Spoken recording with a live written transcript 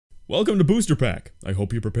Welcome to BoosterPack. I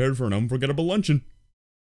hope you're prepared for an unforgettable luncheon.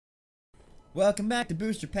 Welcome back to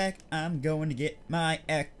BoosterPack. I'm going to get my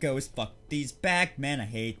echoes. Fuck these back, man. I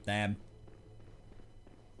hate them.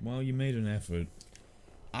 Well, you made an effort.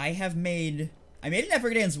 I made an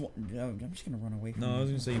effort against. No, I'm just gonna run away from. No, I was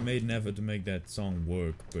gonna say you made an effort to make that song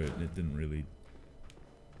work, but it didn't really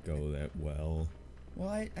go that well. Well,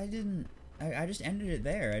 I didn't. I just ended it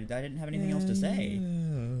there. I didn't have anything else to say.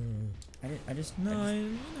 I just.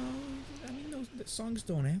 mean, those songs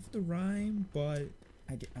don't have to rime, but.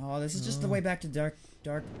 Oh, this is just the way back to Dark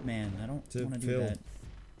Man. I don't want to do that.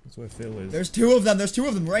 That's where Phil is. There's two of them. There's two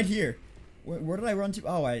of them right here. Where did I run to?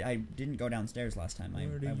 Oh, I didn't go downstairs last time.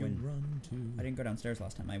 Where did you run to? I didn't go downstairs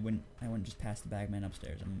last time. I went just past the bagman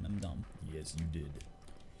upstairs. I'm dumb. Yes, you did.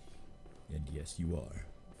 And yes, you are.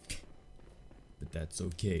 But that's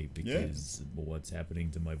okay, because what's happening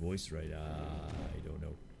to my voice right I don't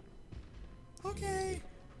know. Okay.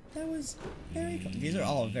 That was very close. These are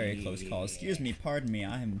all very close calls. Excuse me, pardon me.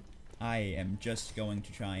 I am just going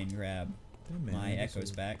to try and grab my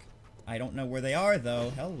echoes back. I don't know where they are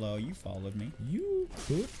though. Hello, you followed me. You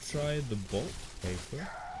could try the bolt paper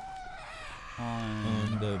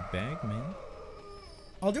on the bagman.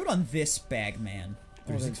 I'll do it on this bagman.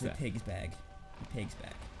 Oh, that's the pig's bag. The pig's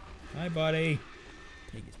bag. Hi, buddy.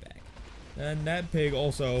 Pig is back. And that pig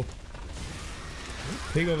also.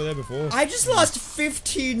 Pig over there before. I just lost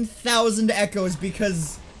 15,000 echoes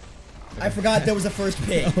because I forgot there was a first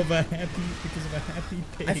pig. Because of a happy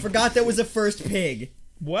pig. I forgot there was a first pig.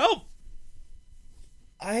 Well,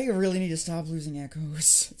 I really need to stop losing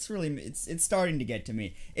echoes. It's starting to get to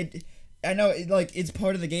me. I know it's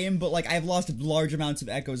part of the game, but like I've lost large amounts of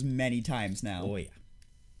echoes many times now. Oh yeah.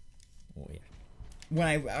 Oh yeah. When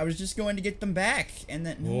I was just going to get them back, and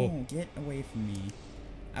then no, get away from me.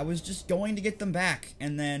 I was just going to get them back,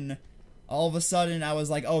 and then all of a sudden I was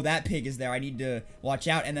like, oh, that pig is there. I need to watch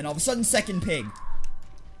out. And then all of a sudden, second pig.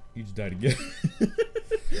 You just died again.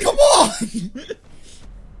 Come on!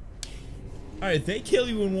 Alright, they kill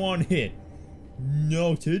you in one hit.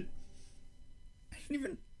 Noted. I didn't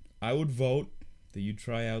even... I would vote that you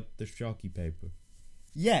try out the shocky paper.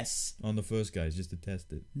 Yes. On the first guys, just to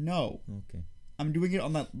test it. No. Okay. I'm doing it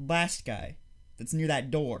on that last guy that's near that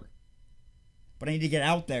door. But I need to get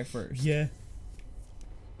out there first. Yeah.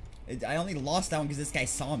 I only lost that one because this guy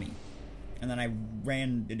saw me. And then I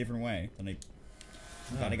ran a different way. Then I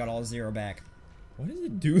thought I got all 0 back. Why does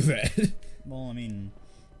it do that? Well, I mean...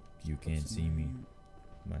 You can't see me.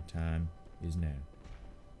 My time is now.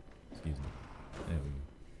 Excuse me. There we go.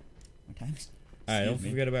 My time's... Alright, don't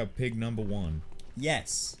forget about pig number 1.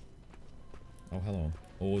 Yes. Oh, hello.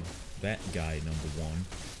 Or that guy number 1.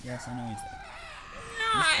 Yes, I know he's there.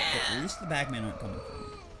 At least the bagmen aren't coming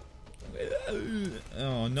for me.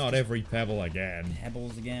 Oh, not every pebble again.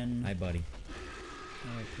 Pebbles again. Hi, buddy.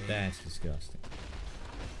 Okay. That's disgusting.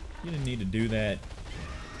 You didn't need to do that.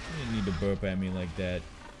 You didn't need to burp at me like that.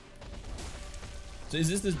 So is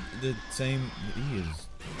this the same? He is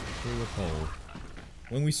through a pole.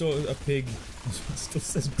 When we saw a pig, it still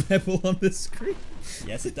says pebble on the screen.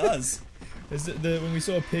 Yes, it does. Is it when we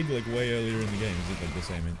saw a pig like way earlier in the game? Is it like the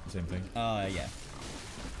same thing? Yeah.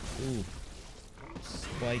 Ooh.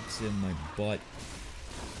 Spikes in my butt.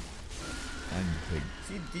 I'm the pig.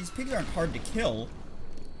 See, these pigs aren't hard to kill.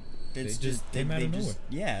 It's they just came out of nowhere.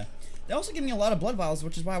 Yeah. They also give me a lot of blood vials,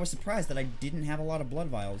 which is why I was surprised that I didn't have a lot of blood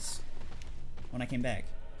vials when I came back.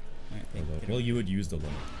 Alright, well, you had used a lot.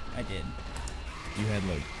 I did. You had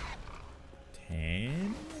like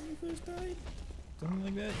 10 when you first died? Something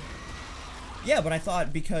like that? Yeah, but I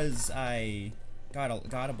thought because I got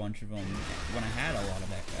a bunch of them when I had a lot of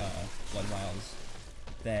blood vials,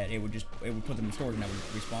 that it would put them in storage and I would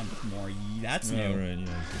respawn with more. That's new. Oh, right,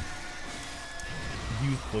 yeah.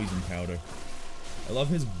 Use poison powder. I love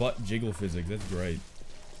his butt jiggle physics. That's great.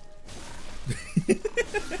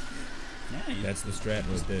 Yeah, that's the strat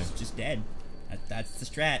right there. Just dead. That's the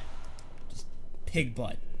strat. Just pig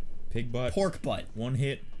butt. Pig butt. Pork butt. One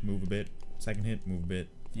hit, move a bit. Second hit, move a bit.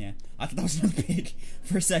 Yeah, I thought that was another pig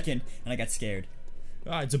for a second, and I got scared.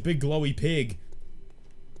 Ah, it's a big glowy pig.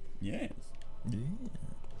 Yes. Yeah.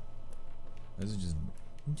 Those are just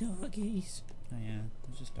doggies. Oh yeah,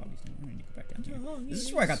 it's just doggies. I need to go back down here. This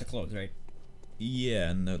is where I got the clothes, right? Yeah,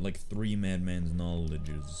 and the, like 3 madman's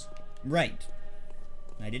knowledges. Right.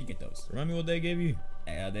 I did get those. Remind me what they gave you?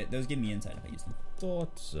 Those give me insight if I use them.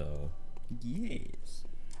 Thought so. Yes.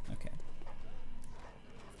 Okay.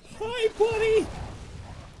 Hi, buddy!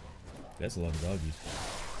 That's a lot of doggies.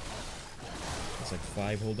 That's like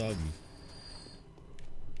 5 whole doggies.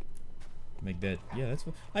 Make that... Yeah, that's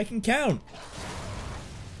what... I can count!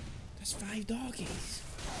 That's 5 doggies.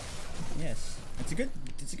 Yes. It's a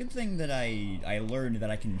good thing that I learned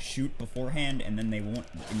that I can shoot beforehand and then they won't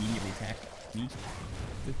immediately attack me.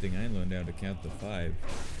 Good thing I learned how to count to 5.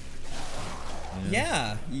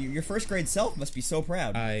 Yeah, your first grade self must be so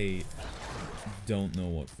proud. I don't know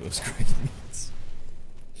what first grade means.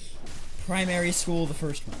 Primary school, the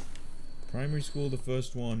first one. Primary school, the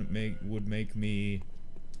first one would make me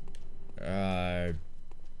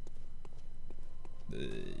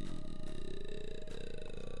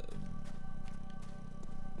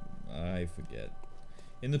I forget.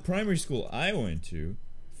 In the primary school I went to,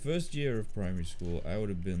 first year of primary school, I would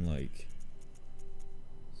have been like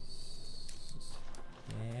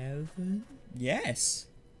 7? Yes.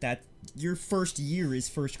 That your first year is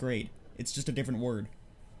first grade. It's just a different word.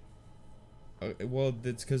 Well,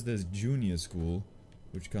 that's because there's junior school,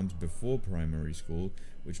 which comes before primary school,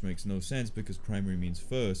 which makes no sense because primary means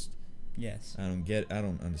first. Yes. I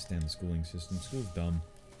don't understand the schooling system. School's dumb.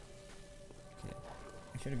 Okay.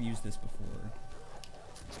 I should have used this before.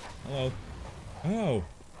 Hello. Oh.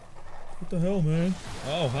 What the hell, man?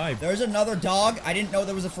 Oh, hi. There's another dog. I didn't know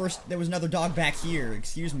there was another dog back here.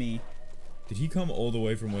 Excuse me. Did he come all the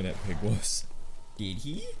way from where that pig was? Did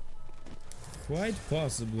he? Quite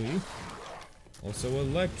possibly. Also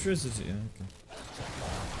electricity. Okay.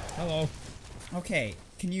 Hello. Okay,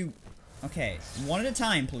 can you... Okay, one at a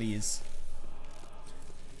time, please.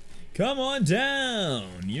 Come on down!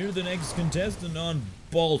 You're the next contestant on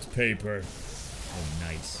Bolt Paper. Oh,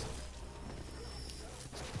 nice.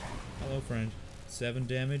 Hello, friend. 7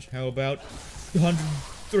 damage. How about 100,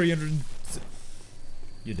 300...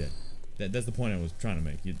 You're dead. That's the point I was trying to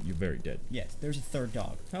make. You're very dead. Yes, there's a third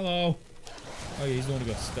dog. Hello! Oh yeah, he's the one who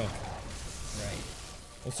got stuck. Right.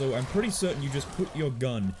 Also, I'm pretty certain you just put your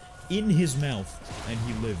gun in his mouth and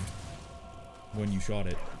he lived when you shot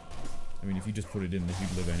it. I mean, if you just put it in, then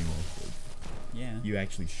he'd live anyway. But yeah. you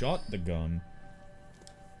actually shot the gun.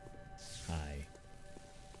 Hi.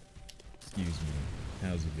 Excuse me.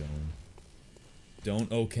 How's it going?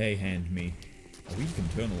 Don't okay hand me. Oh, we can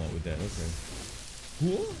turn a lot with that.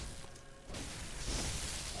 Okay. Whoa.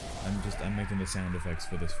 I'm making the sound effects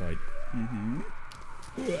for this fight. Mm-hmm.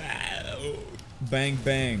 Wow. Bang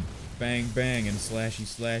bang, bang bang, and slashy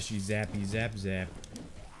slashy, zappy zap zap.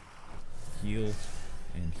 Heal,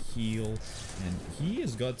 and heal, and he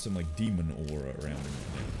has got some like demon aura around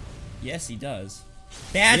him. Yes, he does.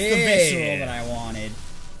 That's the visceral that I wanted.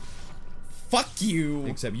 Fuck you.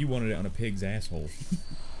 Except you wanted it on a pig's asshole.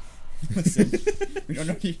 Listen, we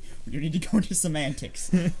don't need to go into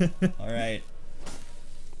semantics. All right.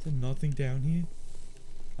 Is there nothing down here?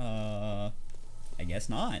 I guess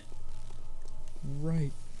not.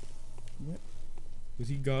 Right. What? Was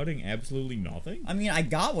he guarding absolutely nothing? I mean, I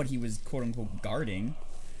got what he was quote-unquote guarding.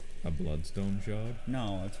 A bloodstone shard?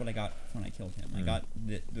 No, that's what I got when I killed him. I got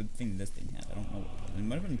the thing this thing had. I don't know what it was. It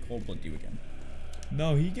might have been Cold Blood Dew again.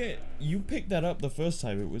 No, you picked that up the first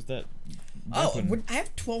time. It was that weapon. Oh, I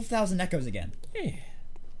have 12,000 echoes again. Yeah.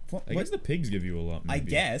 I guess the pigs give you a lot, maybe. I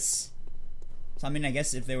guess. So, I mean, I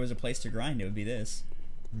guess if there was a place to grind, it would be this.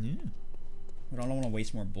 Yeah. But I don't want to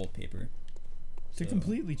waste more bolt paper. To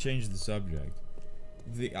completely change the subject,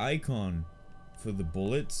 the icon for the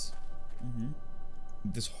bullets,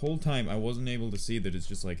 this whole time I wasn't able to see that it's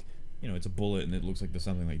just like, you know, it's a bullet and it looks like there's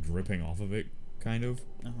something like dripping off of it, kind of.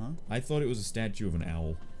 I thought it was a statue of an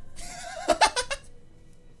owl.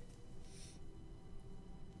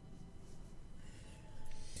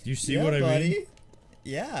 Do you see what I mean?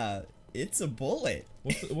 Yeah, it's a bullet.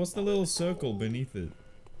 What's the little circle beneath it?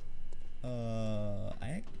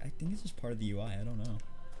 I think it's just part of the UI. I don't know.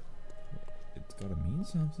 It's gotta mean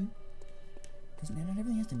something. Doesn't matter.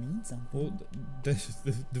 Everything has to mean something. Well, the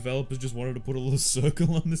developers just wanted to put a little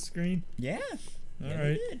circle on the screen. Yeah. All right.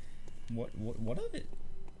 They did. What of it,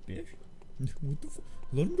 bitch? What the f?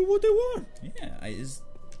 Let them do what they want. Yeah.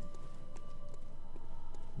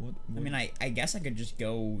 What? I mean, I guess I could just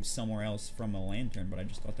go somewhere else from a lantern, but I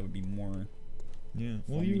just thought that would be more. Yeah.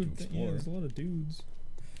 Well, for me you to would. Yeah, explore. there's a lot of dudes.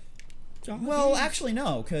 Doggy. Well, actually,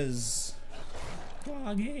 no, because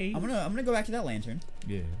Doggy. I'm gonna go back to that lantern.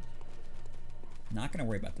 Yeah. Not gonna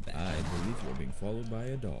worry about the back. I believe you're being followed by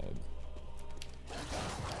a dog.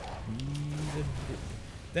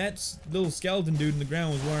 That little skeleton dude in the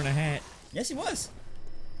ground was wearing a hat. Yes, he was.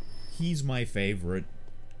 He's my favorite.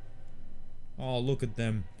 Oh, look at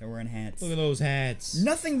them. They're wearing hats. Look at those hats.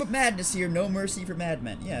 Nothing but madness here. No mercy for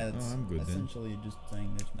madmen. Yeah, that's I'm good essentially just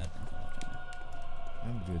saying there's madmen.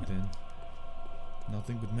 I'm good then.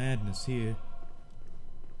 Nothing but madness here.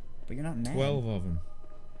 But you're not mad. 12 of them.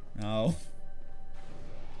 Oh.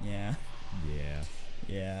 Yeah. Yeah.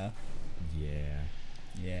 Yeah. Yeah.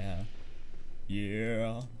 Yeah.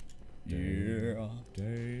 Yeah. Yeah.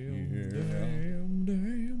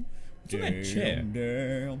 What's in that chair?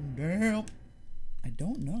 Damn. I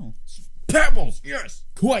don't know. Pebbles! Yes!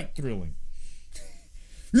 Quite thrilling.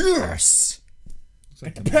 Yes! Looks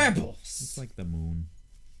like the pebbles! Looks like the moon.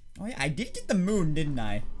 Oh yeah, I did get the moon, didn't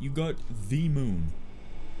I? You got the moon.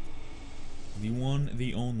 The one,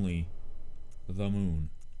 the only. The moon.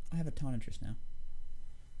 I have a tonitrus now.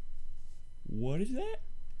 What is that?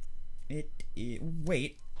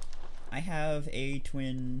 Wait. I have a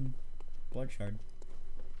twin blood shard.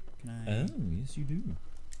 Can I? Oh, yes you do.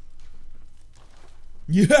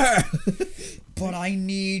 Yeah! But I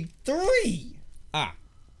need 3! Ah.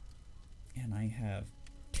 And I have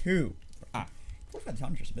 2. Ah. What about the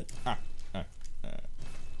tonitrus a bit?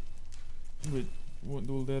 But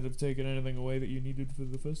will that have taken anything away that you needed for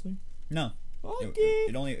the first thing? No. Okay.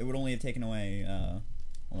 It would only have taken away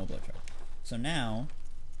all my blood shard. So now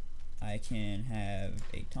I can have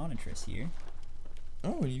a tonitrus here.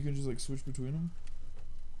 Oh, and you can just like switch between them.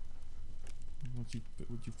 Once you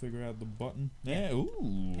figure out the button. Yeah.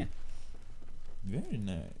 Ooh. Yeah. Very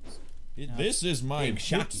nice. This is my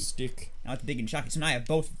shot stick. Now it's big and shocky. So now I have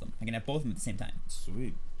both of them. I can have both of them at the same time.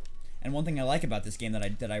 Sweet. And one thing I like about this game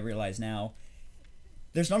that I realize now,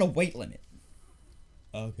 there's not a weight limit.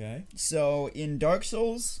 Okay. So in Dark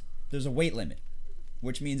Souls, there's a weight limit,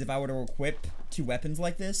 which means if I were to equip 2 weapons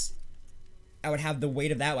like this, I would have the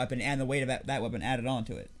weight of that weapon and the weight of that weapon added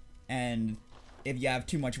onto it. And if you have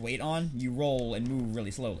too much weight on, you roll and move really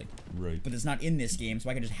slowly. Right. But it's not in this game, so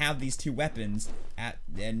I can just have these 2 weapons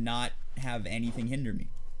and not have anything hinder me.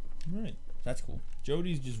 Right. That's cool.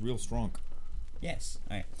 Jody's just real strong. Yes.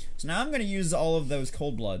 Alright. So now I'm going to use all of those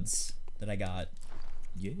cold bloods that I got.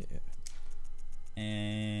 Yeah.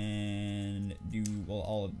 And do, well,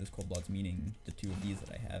 all of those cold bloods, meaning the 2 of these that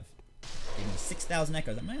I have. Give me 6,000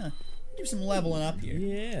 echoes. I'm going to do some leveling up here.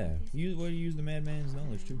 Yeah. You use the madman's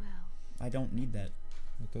knowledge too. I don't need that.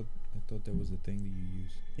 I thought that was the thing that you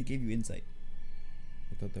use. It gave you insight.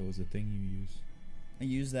 I thought that was the thing you use. I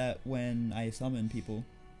use that when I summon people.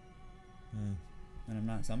 And I'm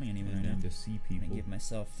not summoning anyone right now. To see people. I'm gonna give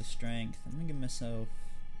myself the strength. I'm gonna give myself.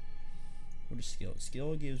 What is skill?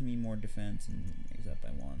 Skill gives me more defense and raises that by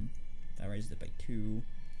 1. I raised it by 2.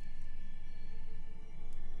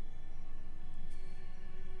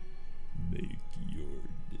 Make your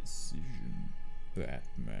decision,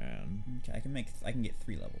 Batman. Okay, I can get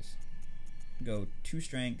 3 levels. Go 2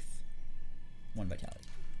 strength, 1 vitality.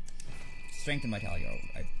 Strength and vitality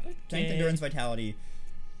are strength, endurance, vitality.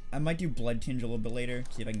 I might do blood tinge a little bit later,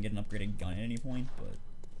 see if I can get an upgraded gun at any point, but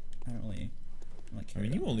I don't really care. I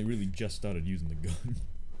mean, you only really just started using the gun.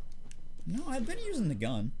 No, I've been using the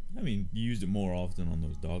gun. I mean, you used it more often on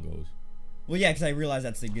those doggos. Well, yeah, because I realized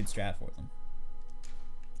that's a good strat for them.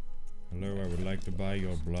 Hello, I would like to buy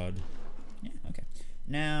your blood. Yeah, okay.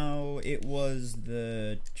 Now, it was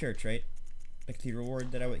the church, right? The cathedral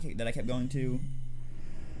ward that I kept going to.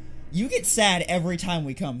 You get sad every time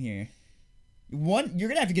we come here. You're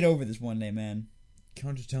gonna have to get over this one day, man.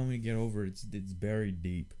 Can't just tell me to get over it. It's buried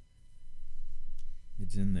deep.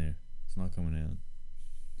 It's in there. It's not coming out.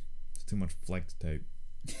 It's too much flex tape.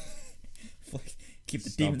 Keep the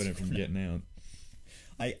stopping demons it from getting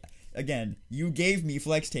out. Again, you gave me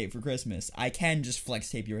flex tape for Christmas. I can just flex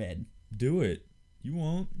tape your head. Do it. You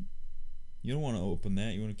won't. You don't want to open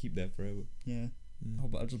that. You want to keep that forever. Yeah.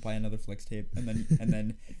 I'll just buy another flex tape, and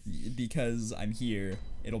then because I'm here,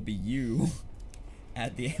 it'll be you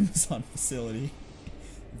at the Amazon facility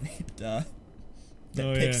that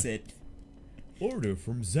picks it. Order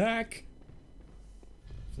from Zach.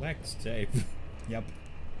 Flex tape. Yep.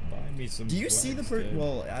 Buy me some. Do you see the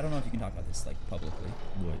well, I don't know if you can talk about this like publicly.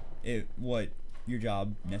 What? What your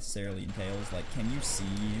job necessarily entails. Like, can you see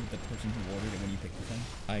the person who ordered it when you pick the thing?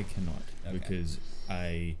 I cannot, because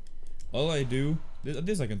all I do.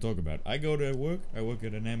 This I can talk about. I go to work. I work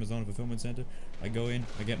at an Amazon fulfillment center. I go in.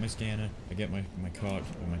 I get my scanner. I get my cart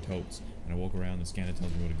or my totes, and I walk around. The scanner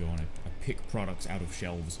tells me where to go, and I pick products out of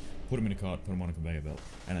shelves, put them in a cart, put them on a conveyor belt,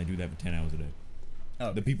 and I do that for 10 hours a day.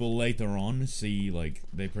 Oh. The people later on see, like,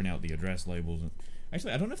 they print out the address labels. And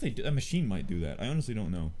actually, I don't know if they do. A machine might do that. I honestly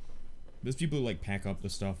don't know. There's people who, like, pack up the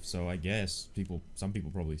stuff, so I guess some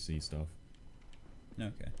people probably see stuff.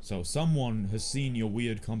 Okay. So someone has seen your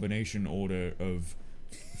weird combination order of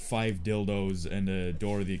 5 dildos and a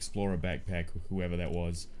Dora the Explorer backpack, whoever that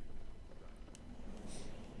was.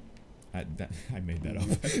 I made that up.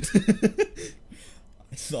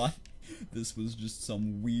 I thought this was just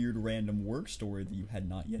some weird random work story that you had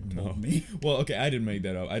not yet told me. Well, okay, I didn't make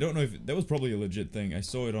that up. I don't know if that was probably a legit thing. I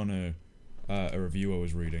saw it on a review I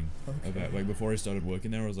was reading about, like, before I started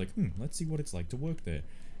working there. I was like, let's see what it's like to work there.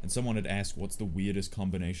 And someone had asked, what's the weirdest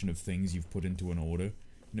combination of things you've put into an order?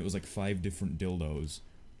 and it was like 5 different dildos,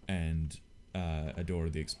 and a Dora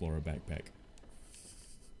the Explorer backpack.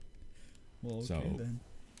 Well, okay So, then.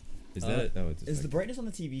 Is that? Oh, it's is the brightness on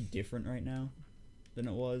the TV different right now than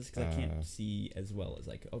it was? Because I can't see as well as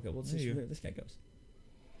like. Okay, well, let's see where this guy goes.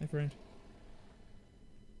 Hi, friend.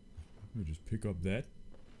 Let me just pick up that.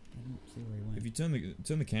 I don't see where he went. If you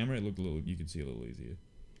turn the camera, it looked a little. You can see a little easier.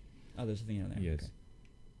 Oh, there's a thing out there. Yes. Okay.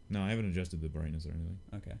 No, I haven't adjusted the brightness or anything.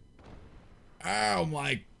 Okay. Ow,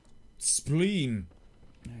 my spleen!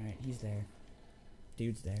 Alright, he's there.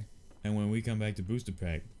 Dude's there. And when we come back to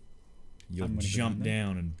BoosterPack, you'll jump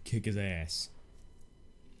down and kick his ass.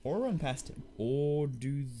 Or run past him. Or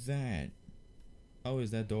do that. Oh,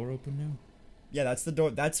 is that door open now? Yeah, that's the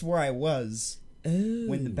door. That's where I was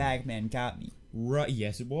when the bagman got me. Right,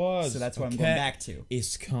 yes it was. So that's what I'm going back to.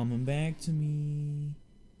 It's coming back to me.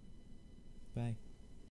 Bye.